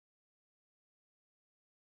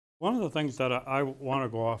One of the things that I want to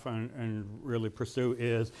go off and really pursue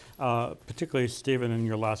is, particularly Stephen, in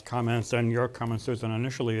your last comments and your comments, Susan,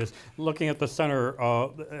 initially, is looking at the center,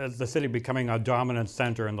 as the city becoming a dominant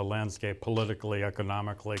center in the landscape, politically,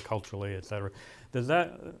 economically, culturally, et cetera. Does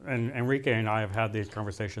that, and Enrique and I have had these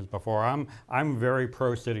conversations before, I'm very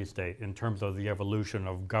pro-city-state in terms of the evolution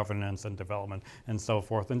of governance and development and so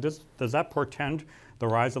forth. And does that portend the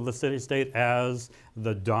rise of the city-state as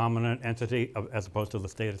the dominant entity as opposed to the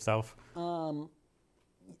state itself?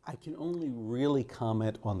 I can only really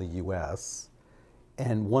comment on the U.S.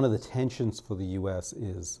 And one of the tensions for the U.S.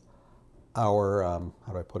 is our,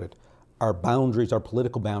 how do I put it, our boundaries, our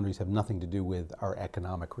political boundaries have nothing to do with our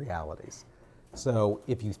economic realities. So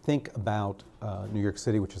if you think about New York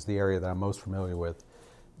City, which is the area that I'm most familiar with,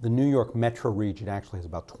 the New York metro region actually has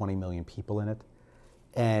about 20 million people in it.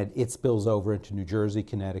 And it spills over into New Jersey,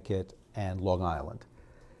 Connecticut, and Long Island.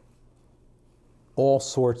 All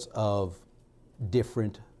sorts of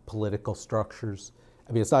different political structures.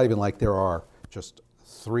 I mean, it's not even like there are just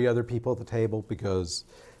 3 other people at the table because,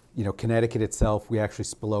 you know, Connecticut itself, we actually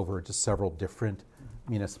spill over into several different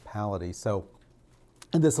municipalities. So,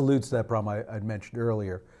 and this alludes to that problem I'd mentioned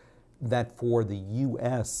earlier, that for the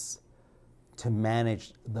U.S. to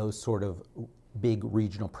manage those sort of big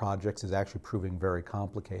regional projects is actually proving very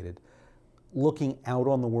complicated. Looking out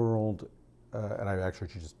on the world, and I actually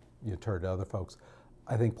should just turn to other folks,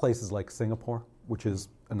 I think places like Singapore, which is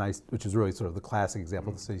really sort of the classic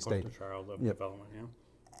example of the city-state. Poster child of development,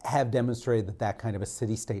 yeah. Have demonstrated that that kind of a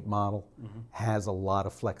city-state model has a lot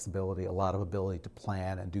of flexibility, a lot of ability to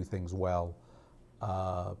plan and do things well.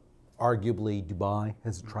 Arguably, Dubai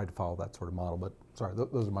has tried to follow that sort of model, but sorry,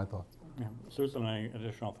 those are my thoughts. Yeah. Susan, any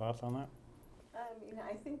additional thoughts on that?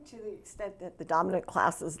 I think to the extent that the dominant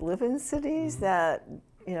classes live in cities, that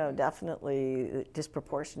definitely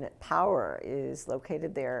disproportionate power is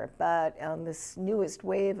located there. But on this newest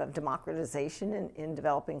wave of democratization in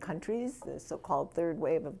developing countries, the so-called third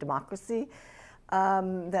wave of democracy,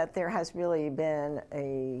 that there has really been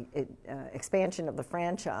a expansion of the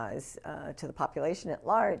franchise to the population at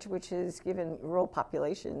large, which has given rural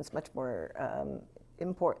populations much more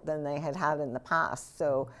import than they had had in the past.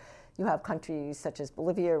 So you have countries such as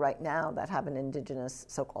Bolivia right now that have an indigenous,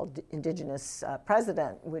 so-called indigenous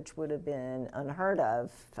president, which would have been unheard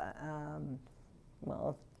of,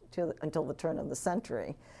 until the turn of the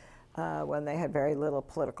century, when they had very little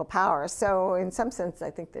political power. So in some sense, I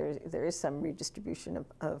think there is some redistribution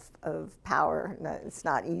of power. It's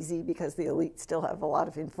not easy because the elite still have a lot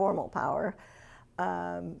of informal power.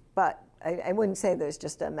 But I wouldn't say there's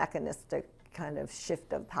just a mechanistic kind of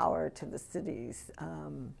shift of power to the cities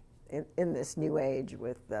in this new age,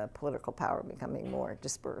 with political power becoming more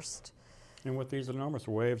dispersed. And with these enormous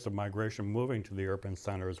waves of migration moving to the urban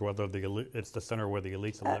centers, whether it's the center where the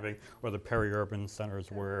elites are living or the peri-urban centers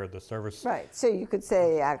where the service... Right, so you could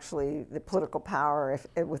say actually the political power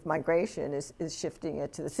with migration is shifting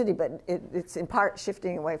it to the city, but it's in part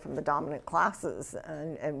shifting away from the dominant classes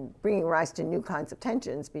and bringing rise to new kinds of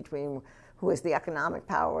tensions between who has the economic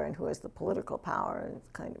power and who has the political power, and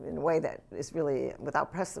kind of in a way that is really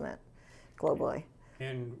without precedent globally.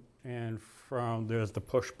 And from there's the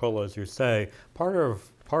push-pull, as you say. Part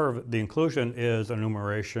of the inclusion is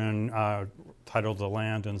enumeration, title of the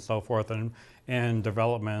land, and so forth, and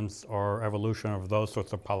developments or evolution of those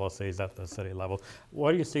sorts of policies at the city level.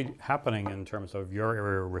 What do you see happening in terms of your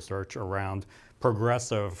area of research around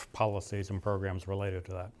progressive policies and programs related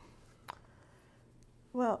to that?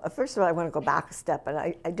 Well, first of all, I want to go back a step, and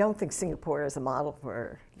I don't think Singapore is a model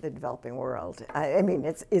for the developing world. I mean,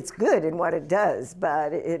 it's good in what it does,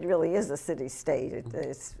 but it really is a city-state.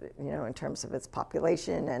 It's in terms of its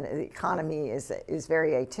population, and the economy is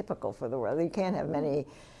very atypical for the world. You can't have many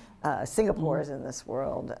Singapores in this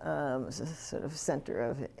world, sort of center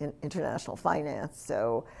of international finance.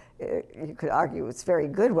 So you could argue it's very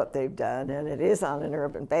good what they've done, and it is on an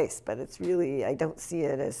urban base, but it's really, I don't see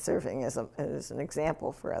it as serving as an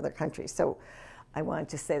example for other countries. So I wanted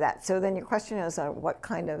to say that. So then your question is what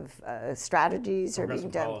kind of strategies are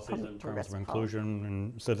being done? Policies in terms of inclusion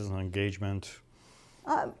and citizen engagement.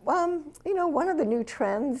 One of the new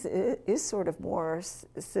trends is sort of more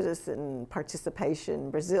citizen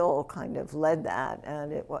participation. Brazil kind of led that,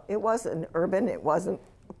 and it was an urban, it wasn't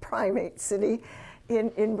a primate city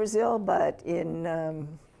in Brazil, but in,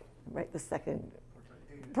 right this second,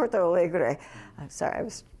 Porto Alegre, I'm sorry, I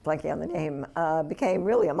was blanking on the name, became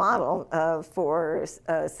really a model for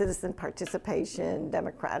citizen participation,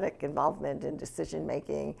 democratic involvement in decision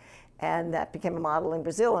making. And that became a model in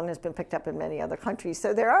Brazil and has been picked up in many other countries.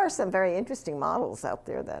 So there are some very interesting models out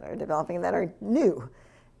there that are developing that are new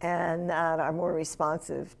and that are more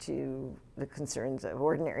responsive to the concerns of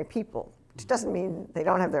ordinary people. Which doesn't mean they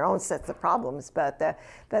don't have their own sets of problems, but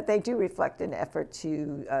that they do reflect an effort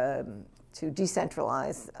to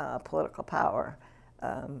decentralize political power.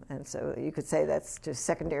 And so you could say that's to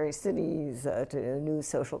secondary cities, to new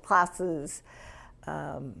social classes,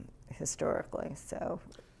 historically. So.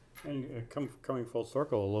 And coming full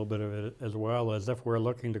circle a little bit of it as well, as if we're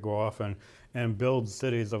looking to go off and build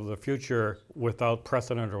cities of the future without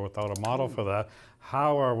precedent or without a model for that,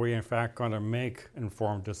 how are we in fact going to make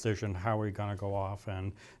informed decision? How are we going to go off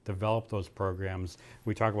and develop those programs?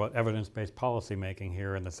 We talk about evidence-based policy making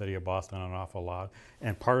here in the city of Boston an awful lot,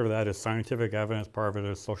 and part of that is scientific evidence, part of it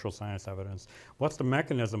is social science evidence. What's the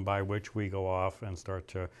mechanism by which we go off and start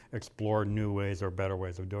to explore new ways or better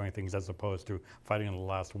ways of doing things as opposed to fighting the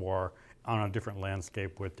last war on a different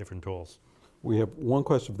landscape with different tools? We have one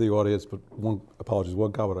question for the audience, but one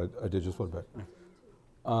comment I did just one back.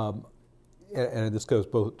 And this goes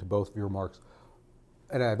to both of your remarks.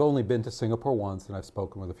 And I've only been to Singapore once, and I've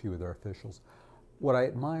spoken with a few of their officials. What I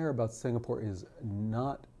admire about Singapore is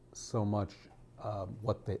not so much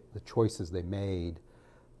what the choices they made,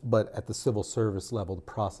 but at the civil service level, the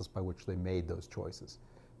process by which they made those choices.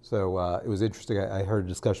 So it was interesting. I heard a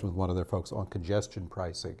discussion with one of their folks on congestion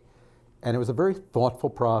pricing. And it was a very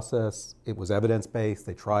thoughtful process. It was evidence-based.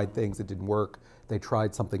 They tried things that didn't work. They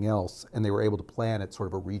tried something else, and they were able to plan at sort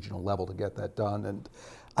of a regional level to get that done. And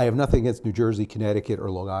I have nothing against New Jersey, Connecticut,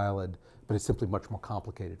 or Long Island, but it's simply much more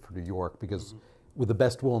complicated for New York because with the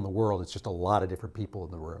best will in the world, it's just a lot of different people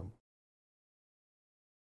in the room.